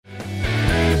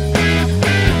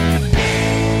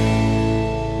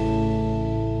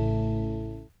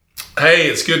Hey,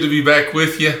 it's good to be back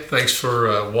with you. Thanks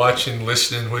for watching,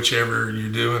 listening, whichever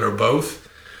you're doing or both.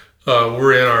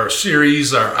 We're in our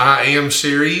series, our I Am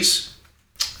series.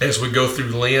 As we go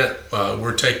through Lent,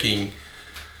 we're taking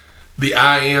the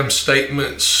I Am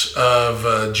statements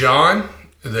of John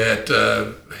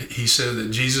that he said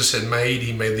that Jesus had made.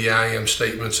 He made the I Am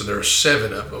statements, and there are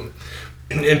 7 of them.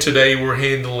 And today we're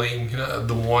handling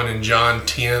the one in John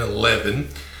 10:11.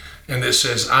 And it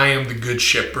says, I am the good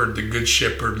shepherd. The good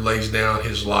shepherd lays down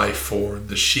his life for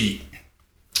the sheep.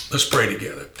 Let's pray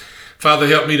together. Father,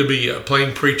 help me to be a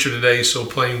plain preacher today, so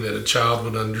plain that a child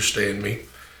would understand me.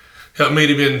 Help me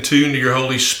to be in tune to your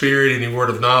Holy Spirit, any word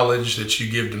of knowledge that you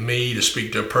give to me to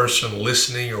speak to a person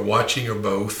listening or watching or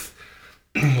both.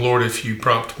 Lord, if you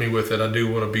prompt me with it, I do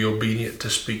want to be obedient to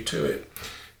speak to it.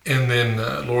 And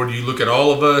then, Lord, you look at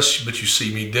all of us, but you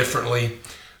see me differently.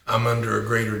 I'm under a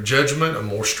greater judgment, a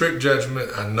more strict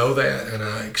judgment. I know that, and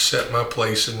I accept my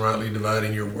place in rightly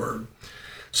dividing your word.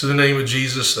 So in the name of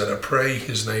Jesus that I pray,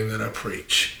 his name that I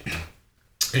preach.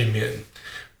 Amen.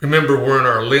 Remember, we're in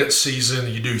our Lent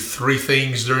season. You do 3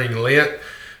 things during Lent.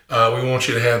 We want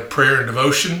you to have prayer and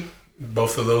devotion.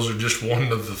 Both of those are just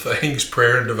one of the things,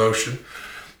 prayer and devotion.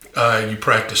 You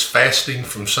practice fasting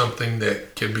from something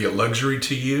that can be a luxury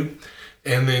to you.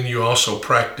 And then you also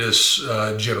practice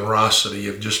generosity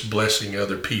of just blessing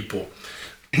other people.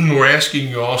 We're asking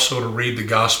you also to read the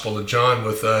Gospel of John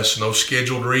with us. No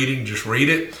scheduled reading, just read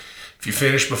it. If you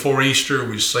finish before Easter,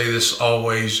 we say this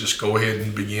always, just go ahead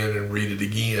and begin and read it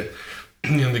again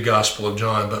in the Gospel of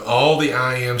John. But all the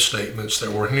I am statements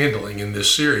that we're handling in this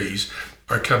series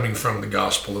are coming from the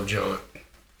Gospel of John.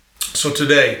 So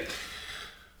today,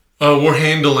 we're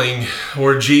handling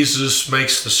where Jesus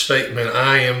makes the statement,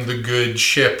 I am the good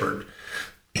shepherd.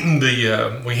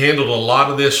 We handled a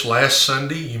lot of this last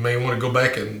Sunday. You may want to go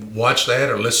back and watch that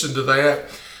or listen to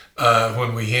that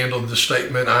when we handled the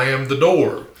statement, I am the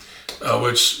door,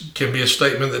 which can be a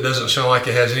statement that doesn't sound like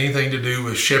it has anything to do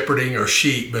with shepherding or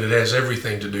sheep, but it has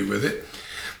everything to do with it.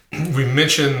 We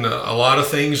mentioned a lot of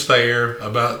things there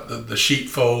about the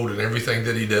sheepfold and everything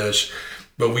that he does.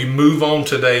 But we move on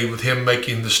today with him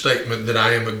making the statement that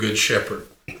I am a good shepherd.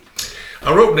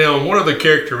 I wrote down one of the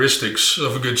characteristics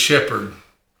of a good shepherd.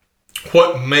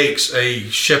 What makes a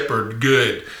shepherd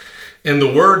good? And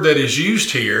the word that is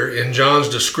used here in John's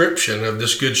description of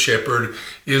this good shepherd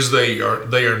is they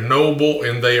are noble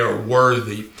and they are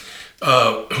worthy.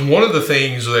 One of the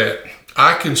things that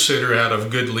I consider out of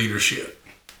good leadership,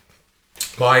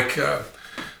 like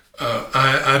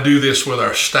I do this with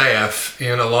our staff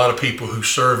and a lot of people who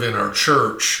serve in our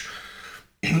church.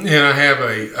 And I have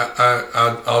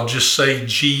I'll just say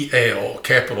GL,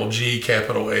 capital G,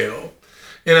 capital L.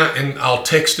 And I'll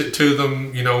text it to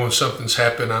them, when something's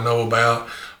happened I know about.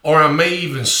 Or I may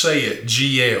even say it,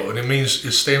 GL, and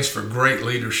it stands for great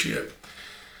leadership.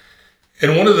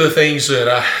 And one of the things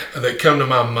that come to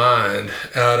my mind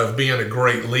out of being a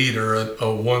great leader,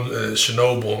 one that's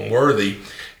noble and worthy,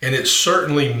 and it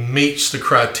certainly meets the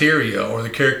criteria or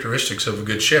the characteristics of a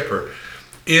good shepherd,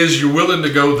 is you're willing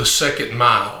to go the second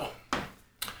mile.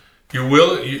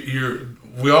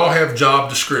 We all have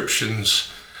job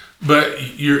descriptions,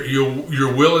 but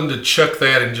you're willing to chuck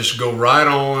that and just go right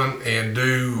on and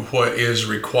do what is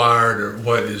required or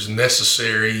what is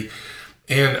necessary.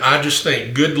 And I just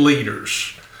think good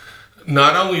leaders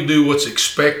not only do what's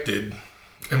expected,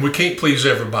 and we can't please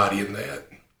everybody in that,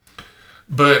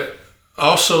 but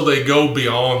also they go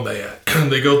beyond that.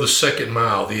 They go the second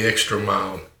mile, the extra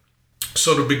mile.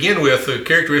 So to begin with, the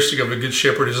characteristic of a good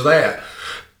shepherd is that.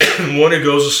 One who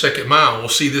goes the second mile. We'll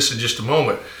see this in just a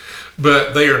moment.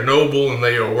 But they are noble and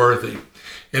they are worthy.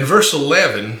 In verse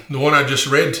 11, the one I just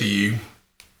read to you,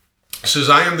 it says,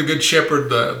 I am the good shepherd.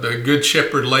 The good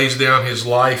shepherd lays down his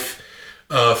life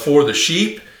for the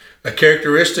sheep. A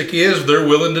characteristic is they're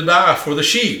willing to die for the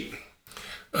sheep.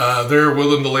 They're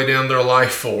willing to lay down their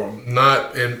life for them.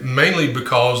 And mainly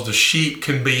because the sheep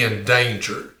can be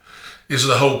endangered is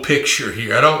the whole picture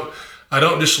here. I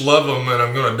don't just love them and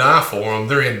I'm going to die for them.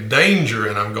 They're in danger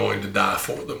and I'm going to die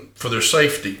for them, for their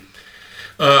safety.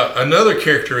 Another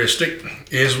characteristic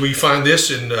is we find this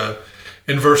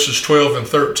in verses 12 and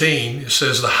 13. It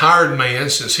says, the hired man,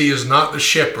 since he is not the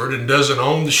shepherd and doesn't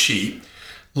own the sheep,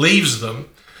 leaves them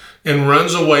and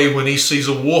runs away when he sees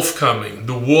a wolf coming.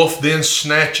 The wolf then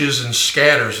snatches and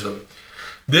scatters them.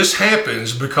 This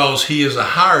happens because he is a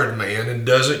hired man and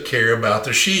doesn't care about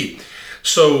the sheep.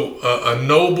 So a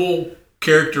noble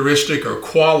characteristic or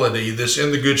quality that's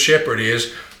in the good shepherd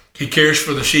is he cares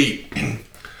for the sheep.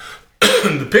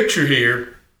 The picture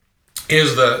here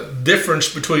is the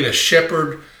difference between a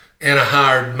shepherd and a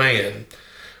hired man.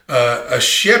 A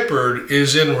shepherd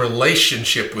is in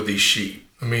relationship with these sheep.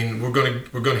 I mean, we're going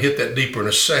to hit that deeper in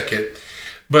a second.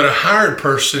 But a hired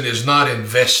person is not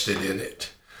invested in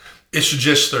it. It's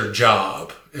just their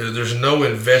job. There's no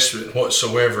investment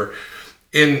whatsoever.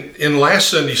 In last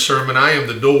Sunday's sermon, I Am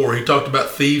the Door, he talked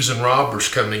about thieves and robbers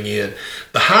coming in.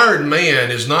 The hired man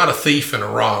is not a thief and a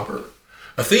robber.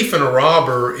 A thief and a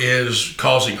robber is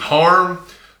causing harm,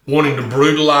 wanting to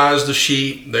brutalize the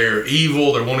sheep. They're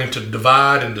evil. They're wanting to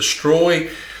divide and destroy.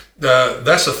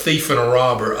 That's a thief and a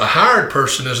robber. A hired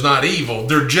person is not evil.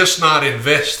 They're just not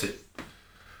invested.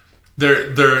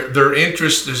 Their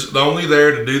interest is only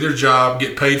there to do their job,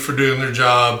 get paid for doing their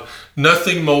job,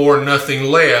 nothing more, nothing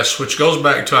less, which goes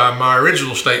back to my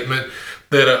original statement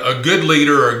that a good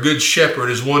leader or a good shepherd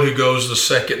is one who goes the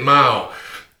second mile.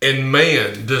 And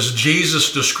man, does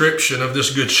Jesus' description of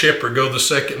this good shepherd go the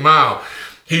second mile.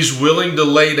 He's willing to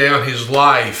lay down his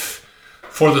life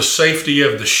for the safety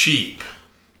of the sheep.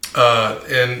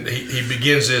 And he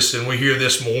begins this, and we hear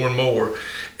this more and more.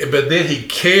 But then he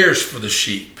cares for the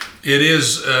sheep. It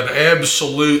is an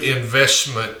absolute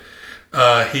investment.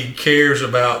 He cares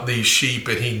about these sheep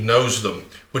and he knows them,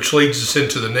 which leads us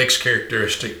into the next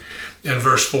characteristic in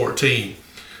verse 14.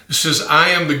 It says, I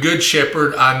am the good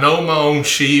shepherd. I know my own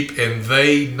sheep and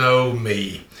they know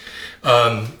me.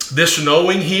 This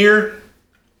knowing here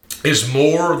is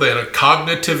more than a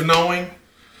cognitive knowing.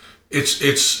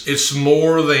 It's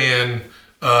more than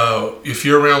if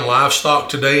you're around livestock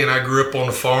today, and I grew up on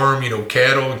a farm,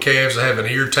 cattle and calves have an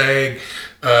ear tag.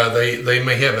 They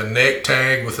may have a neck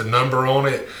tag with a number on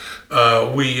it.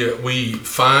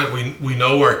 We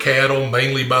know our cattle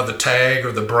mainly by the tag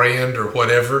or the brand or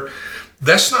whatever.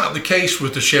 That's not the case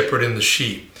with the shepherd and the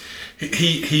sheep.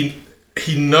 He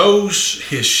knows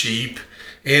his sheep,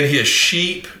 and his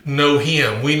sheep know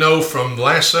him. We know from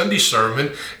last Sunday's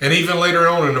sermon, and even later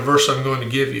on in the verse I'm going to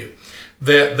give you,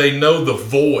 that they know the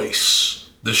voice.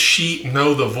 The sheep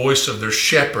know the voice of their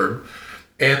shepherd,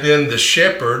 and then the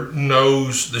shepherd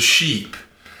knows the sheep,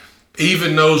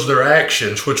 even knows their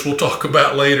actions, which we'll talk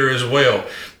about later as well.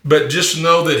 But just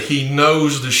know that he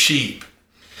knows the sheep.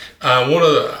 I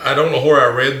don't know where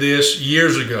I read this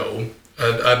years ago.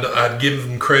 I'd give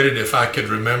them credit if I could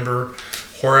remember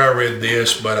where I read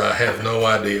this, but I have no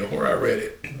idea where I read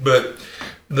it. But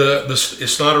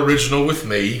it's not original with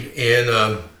me,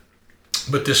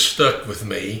 but this stuck with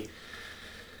me,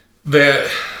 that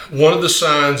one of the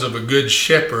signs of a good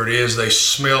shepherd is they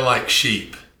smell like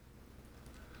sheep.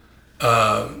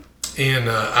 My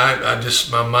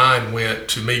mind went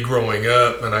to me growing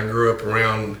up, and I grew up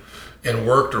around and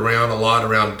worked around a lot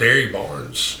around dairy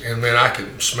barns. And man, I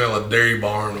can smell a dairy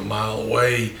barn a mile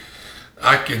away.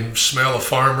 I can smell a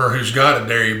farmer who's got a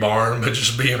dairy barn, but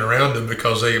just being around them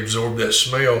because they absorb that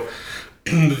smell.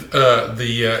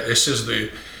 It says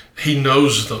he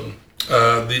knows them.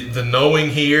 The knowing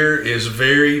here is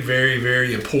very, very,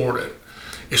 very important.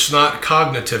 It's not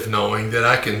cognitive knowing that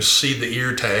I can see the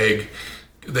ear tag.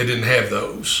 They didn't have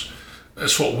those.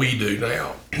 That's what we do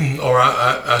now. Or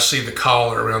I see the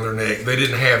collar around their neck. They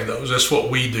didn't have those. That's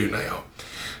what we do now.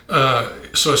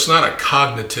 So it's not a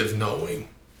cognitive knowing.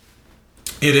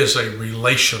 It is a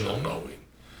relational knowing.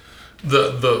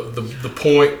 The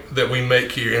point that we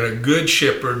make here, and a good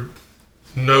shepherd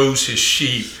knows his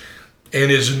sheep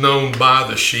and is known by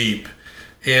the sheep,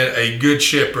 and a good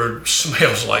shepherd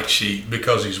smells like sheep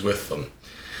because he's with them.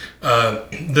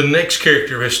 The next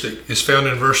characteristic is found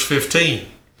in verse 15.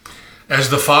 As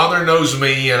the Father knows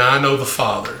me and I know the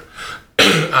Father,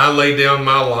 I lay down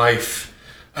my life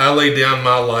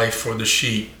for the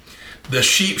sheep. The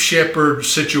sheep shepherd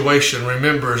situation,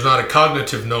 remember, is not a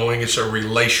cognitive knowing, it's a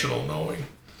relational knowing.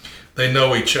 They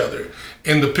know each other.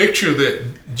 And the picture that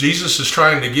Jesus is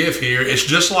trying to give here is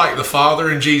just like the Father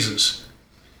and Jesus.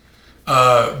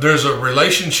 There's a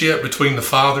relationship between the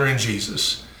Father and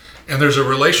Jesus. And there's a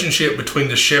relationship between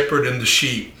the shepherd and the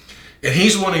sheep. And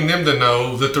he's wanting them to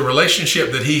know that the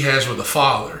relationship that he has with the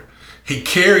Father, he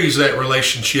carries that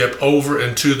relationship over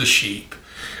into the sheep.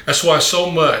 That's why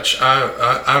so much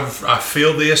I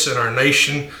feel this in our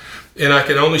nation, and I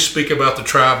can only speak about the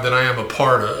tribe that I am a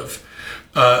part of,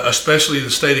 especially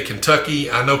the state of Kentucky.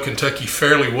 I know Kentucky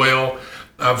fairly well.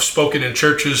 I've spoken in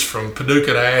churches from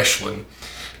Paducah to Ashland,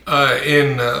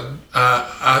 and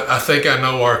I think I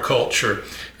know our culture.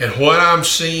 And what I'm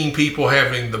seeing people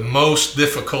having the most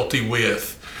difficulty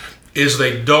with is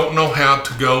they don't know how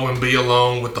to go and be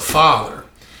alone with the Father.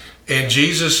 And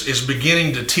Jesus is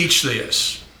beginning to teach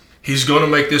this. He's going to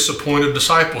make this a point of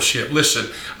discipleship. Listen,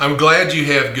 I'm glad you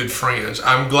have good friends.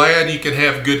 I'm glad you can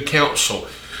have good counsel.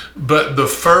 But the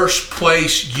first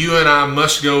place you and I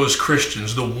must go as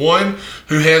Christians, the one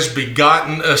who has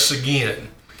begotten us again,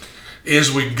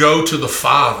 is we go to the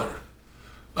Father.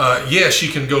 Yes, you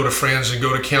can go to friends and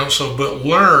go to counsel, but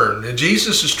learn. And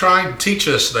Jesus is trying to teach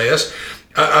us this.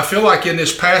 I feel like in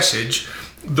this passage,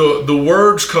 the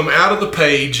words come out of the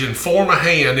page and form a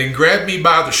hand and grab me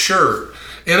by the shirt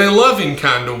in a loving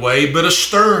kind of way, but a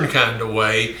stern kind of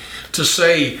way, to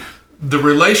say the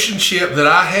relationship that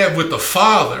I have with the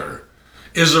Father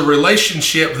is a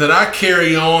relationship that I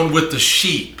carry on with the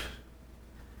sheep,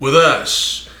 with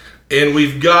us. And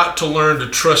we've got to learn to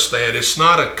trust that. It's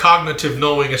not a cognitive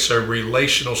knowing, it's a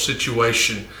relational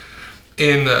situation.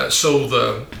 And so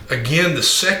the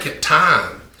second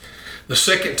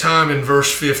time in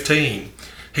verse 15,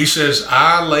 he says,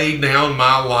 I lay down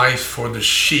my life for the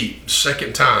sheep.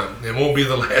 Second time. It won't be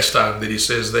the last time that he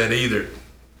says that either.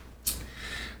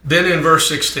 Then in verse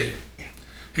 16,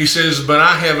 he says, but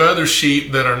I have other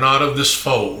sheep that are not of this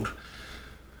fold.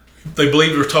 They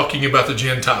believe we're talking about the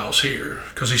Gentiles here,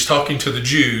 because he's talking to the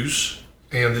Jews,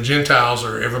 and the Gentiles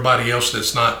are everybody else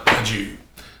that's not a Jew,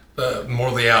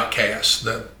 more the outcasts,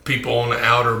 the people on the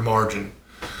outer margin.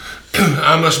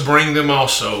 I must bring them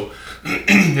also,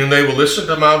 and they will listen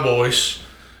to my voice,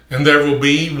 and there will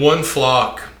be one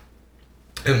flock,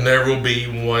 and there will be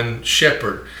one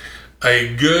shepherd.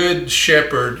 A good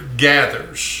shepherd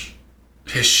gathers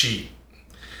his sheep.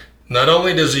 Not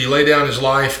only does he lay down his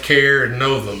life, care, and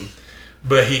know them,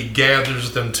 but he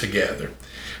gathers them together.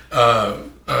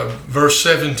 Verse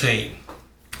 17,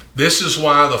 this is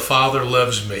why the Father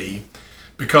loves me,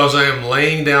 because I am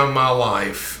laying down my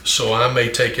life so I may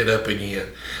take it up again.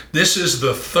 This is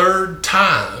the third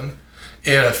time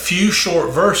in a few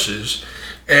short verses,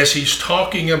 as he's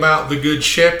talking about the Good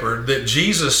Shepherd, that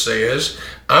Jesus says,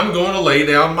 I'm going to lay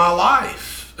down my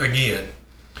life again.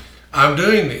 I'm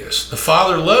doing this. The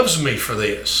Father loves me for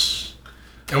this.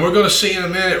 And we're going to see in a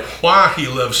minute why he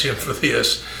loves him for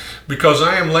this. Because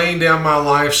I am laying down my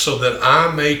life so that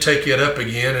I may take it up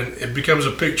again. And it becomes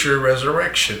a picture of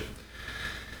resurrection.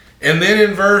 And then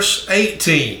in verse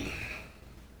 18,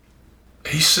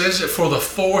 he says it for the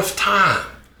fourth time.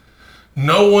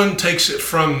 No one takes it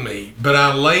from me, but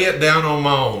I lay it down on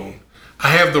my own. I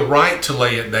have the right to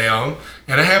lay it down,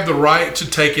 and I have the right to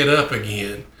take it up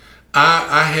again.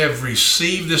 I have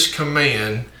received this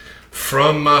command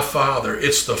from my Father.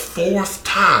 It's the fourth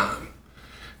time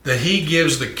that he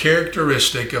gives the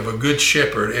characteristic of a good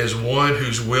shepherd as one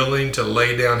who's willing to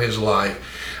lay down his life.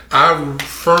 I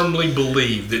firmly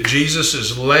believe that Jesus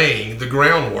is laying the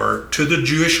groundwork to the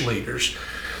Jewish leaders,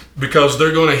 because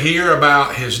they're going to hear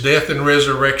about his death and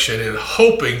resurrection and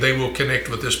hoping they will connect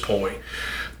with this point.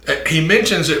 He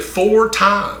mentions it 4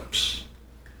 times.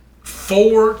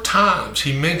 4 times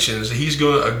he mentions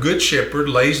that a good shepherd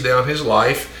lays down his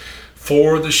life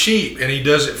for the sheep, and he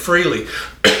does it freely.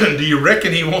 Do you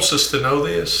reckon he wants us to know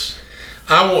this?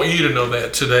 I want you to know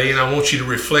that today, and I want you to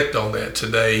reflect on that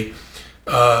today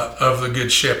of the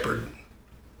Good Shepherd.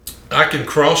 I can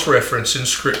cross-reference in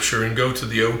Scripture and go to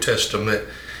the Old Testament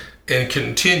and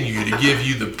continue to give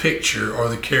you the picture or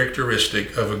the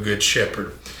characteristic of a good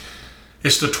shepherd.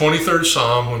 It's the 23rd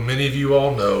Psalm, when many of you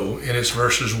all know, and it's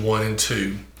verses 1 and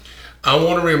 2. I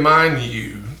want to remind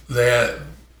you that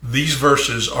these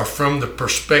verses are from the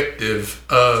perspective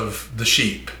of the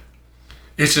sheep.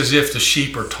 It's as if the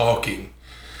sheep are talking.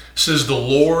 It says, the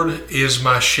Lord is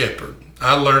my shepherd.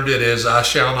 I learned it as I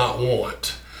shall not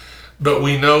want. But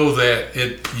we know that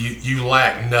you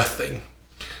lack nothing.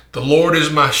 The Lord is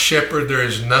my shepherd, there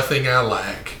is nothing I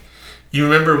lack. You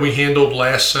remember we handled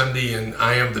last Sunday and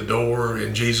I am the door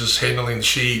and Jesus handling the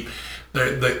sheep.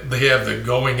 They have the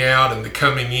going out and the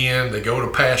coming in. They go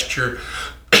to pasture.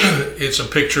 It's a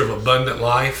picture of abundant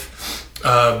life,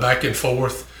 back and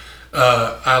forth.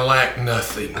 I lack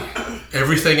nothing.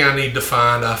 Everything I need to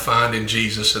find, I find in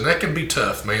Jesus. And that can be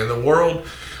tough, man. The world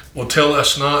will tell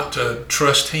us not to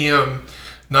trust him,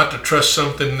 not to trust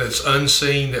something that's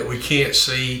unseen, that we can't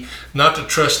see, not to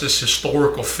trust this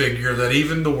historical figure that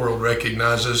even the world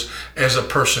recognizes as a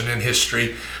person in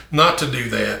history, not to do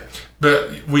that.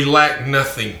 But we lack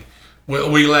nothing.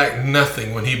 We lack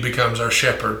nothing when he becomes our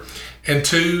shepherd. And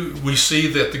 2, we see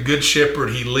that the good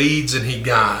shepherd, he leads and he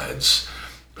guides.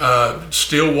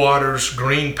 Still waters,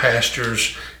 green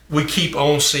pastures. We keep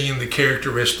on seeing the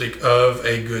characteristic of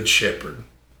a good shepherd.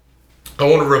 I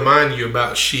want to remind you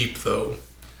about sheep, though.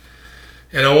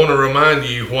 And I want to remind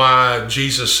you why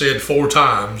Jesus said 4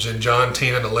 times in John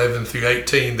 10, 11 through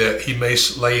 18 that he may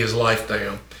lay his life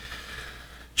down.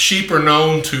 Sheep are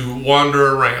known to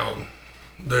wander around.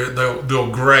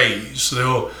 They'll graze.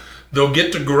 They'll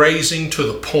get to grazing to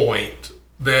the point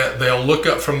that they'll look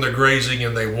up from their grazing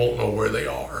and they won't know where they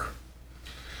are.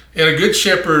 And a good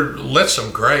shepherd lets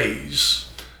them graze.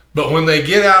 But when they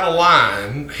get out of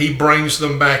line, he brings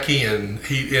them back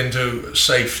into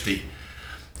safety.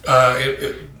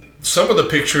 Some of the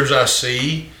pictures I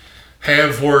see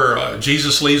have where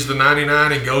Jesus leaves the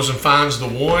 99 and goes and finds the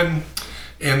one.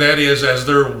 And that is, as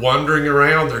they're wandering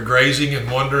around, they're grazing and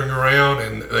wandering around,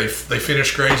 and they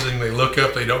finish grazing, they look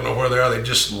up, they don't know where they are, they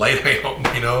just lay down,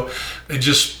 they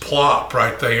just plop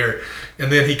right there,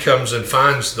 and then he comes and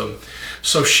finds them.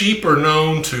 So sheep are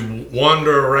known to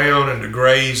wander around and to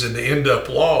graze and to end up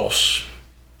lost.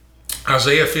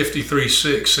 Isaiah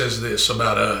 53:6 says this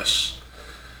about us: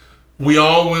 we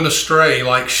all went astray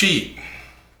like sheep.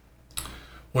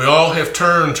 We all have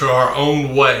turned to our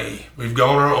own way. We've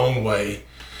gone our own way.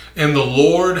 And the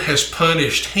Lord has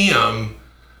punished him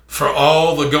for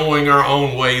all the going our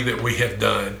own way that we have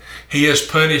done. He has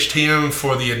punished him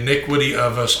for the iniquity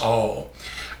of us all.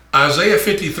 Isaiah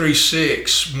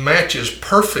 53:6 matches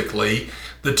perfectly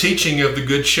the teaching of the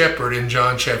Good Shepherd in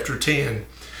John chapter 10.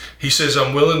 He says,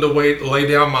 I'm willing to lay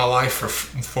down my life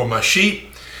for my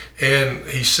sheep. And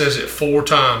he says it 4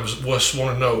 times. Just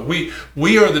want to know,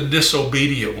 we are the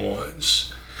disobedient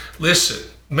ones. Listen,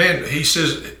 man, he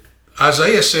says,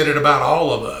 Isaiah said it about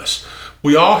all of us.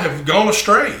 We all have gone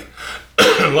astray.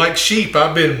 Like sheep,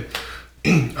 I've been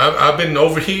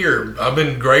over here. I've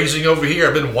been grazing over here.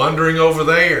 I've been wandering over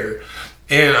there.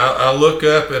 And I look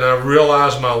up and I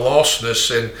realize my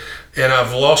lostness and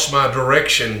I've lost my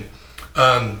direction.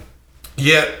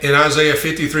 Yet in Isaiah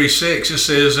 53:6 it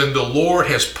says, and the Lord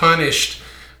has punished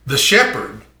the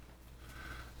shepherd,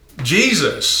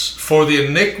 Jesus, for the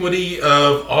iniquity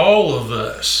of all of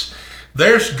us.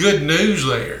 There's good news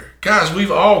there. Guys,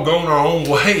 we've all gone our own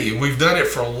way, and we've done it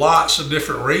for lots of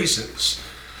different reasons.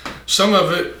 Some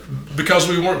of it because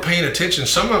we weren't paying attention.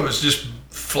 Some of it's just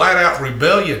flat out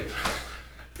rebellion.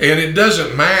 And it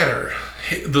doesn't matter.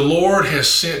 The Lord has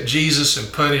sent Jesus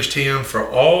and punished him for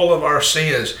all of our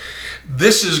sins.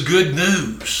 This is good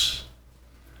news.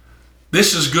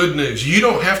 This is good news. You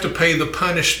don't have to pay the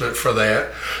punishment for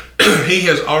that. He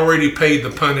has already paid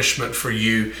the punishment for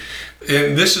you.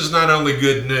 And this is not only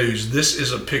good news, this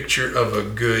is a picture of a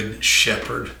good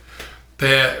shepherd.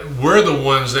 That we're the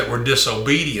ones that were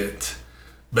disobedient,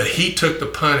 but he took the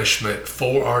punishment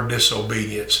for our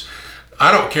disobedience.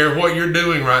 I don't care what you're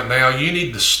doing right now, you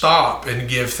need to stop and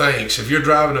give thanks. If you're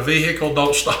driving a vehicle,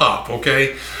 don't stop,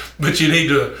 okay? But you need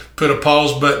to put a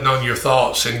pause button on your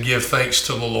thoughts and give thanks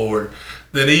to the Lord.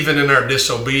 That even in our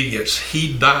disobedience,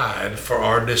 he died for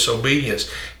our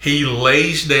disobedience. He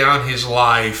lays down his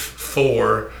life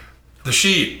for the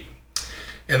sheep.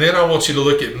 And then I want you to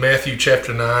look at Matthew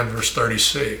chapter 9, verse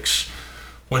 36.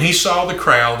 When he saw the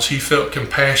crowds, he felt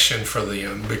compassion for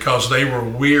them because they were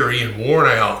weary and worn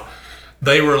out.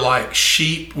 They were like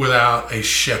sheep without a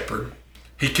shepherd.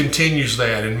 He continues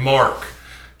that in Mark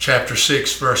chapter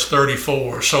 6, verse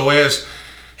 34. So as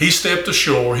he stepped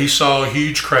ashore, he saw a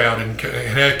huge crowd and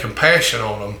had compassion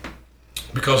on them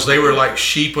because they were like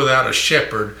sheep without a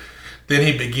shepherd. Then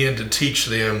he began to teach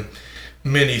them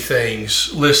many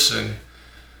things. Listen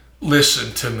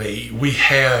to me. We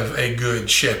have a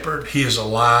good shepherd. He is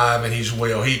alive and he's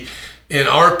well. In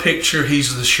our picture,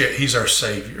 he's our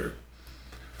Savior.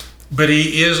 But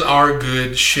he is our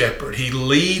good shepherd. He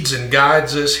leads and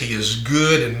guides us. He is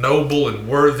good and noble and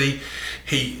worthy.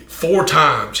 4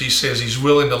 times he says he's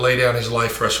willing to lay down his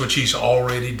life for us, which he's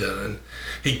already done.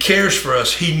 He cares for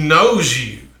us. He knows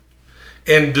you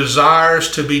and desires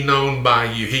to be known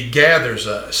by you. He gathers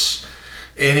us,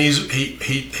 and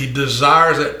he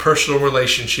desires that personal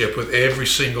relationship with every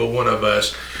single one of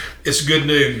us. It's good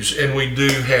news, and we do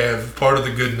have, part of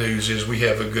the good news is we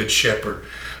have a good shepherd.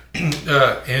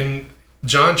 In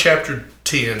John chapter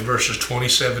 10, verses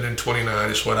 27 and 29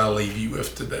 is what I'll leave you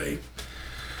with today.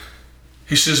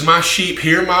 He says, my sheep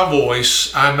hear my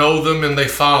voice. I know them and they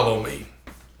follow me.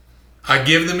 I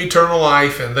give them eternal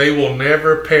life and they will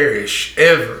never perish,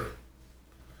 ever.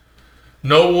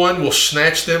 No one will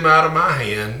snatch them out of my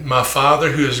hand. My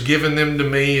Father who has given them to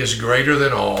me is greater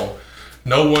than all.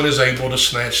 No one is able to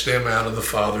snatch them out of the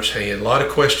Father's hand. A lot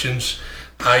of questions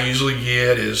I usually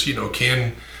get is,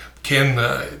 can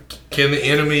the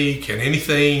enemy, can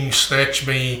anything snatch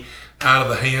me out of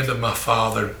the hand of my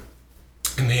Father?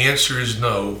 And the answer is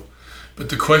no. But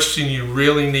the question you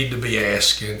really need to be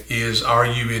asking is, are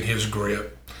you in his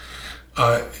grip?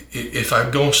 If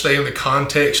I'm going to stay in the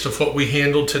context of what we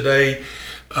handled today,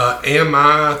 am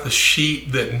I the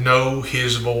sheep that know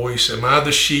his voice? Am I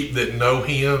the sheep that know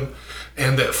him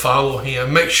and that follow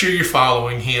him? Make sure you're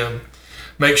following him.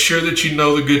 Make sure that you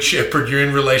know the good shepherd. You're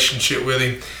in relationship with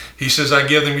him. He says, I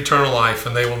give them eternal life,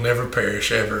 and they will never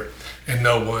perish ever, and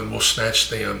no one will snatch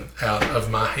them out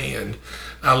of my hand.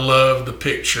 I love the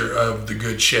picture of the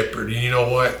Good Shepherd. And you know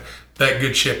what? That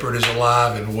Good Shepherd is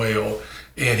alive and well,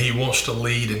 and he wants to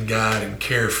lead and guide and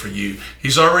care for you.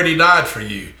 He's already died for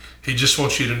you. He just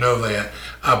wants you to know that.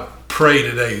 I pray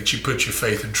today that you put your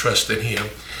faith and trust in him.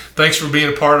 Thanks for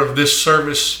being a part of this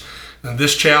service and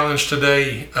this challenge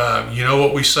today. You know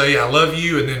what we say, I love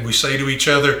you, and then we say to each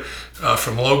other,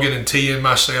 from Logan and T and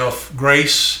myself,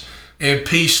 grace and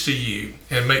peace to you,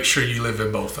 and make sure you live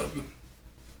in both of them.